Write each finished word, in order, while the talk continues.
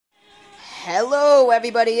Hello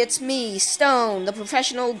everybody, it's me, Stone, the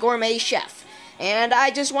professional gourmet chef. And I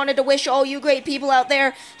just wanted to wish all you great people out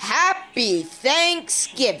there happy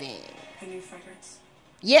Thanksgiving. A new fragrance?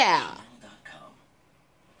 Yeah.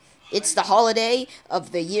 It's the holiday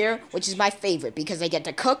of the year, which is my favorite, because I get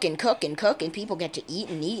to cook and cook and cook, and people get to eat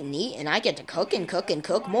and eat and eat, and I get to cook and cook and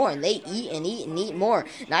cook more, and they eat and eat and eat more,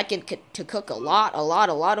 and I get to cook a lot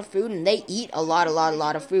of food, and they eat a lot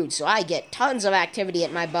of food, so I get tons of activity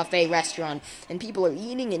at my buffet restaurant, and people are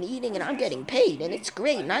eating and eating, and I'm getting paid, and it's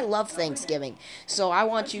great, and I love Thanksgiving. So I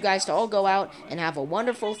want you guys to all go out and have a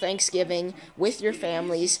wonderful Thanksgiving with your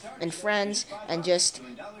families and friends, and just,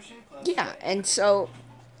 yeah, and so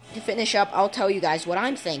to finish up, I'll tell you guys what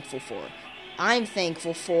I'm thankful for. I'm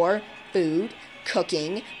thankful for food,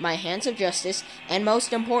 cooking, my hands of justice, and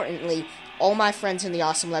most importantly, all my friends in the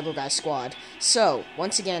Awesome Lego Guys squad. So,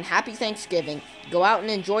 once again, happy Thanksgiving. Go out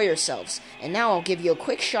and enjoy yourselves. And now I'll give you a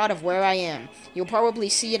quick shot of where I am. You'll probably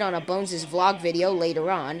see it on a Bones' vlog video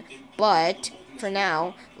later on, but for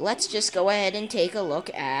now, let's just go ahead and take a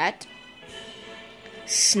look at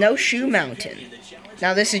Snowshoe Mountain.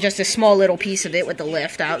 Now, this is just a small little piece of it with the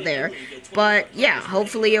lift out there. But, yeah,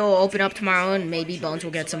 hopefully it'll open up tomorrow and maybe Bones will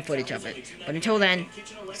get some footage of it. But until then,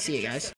 see you guys.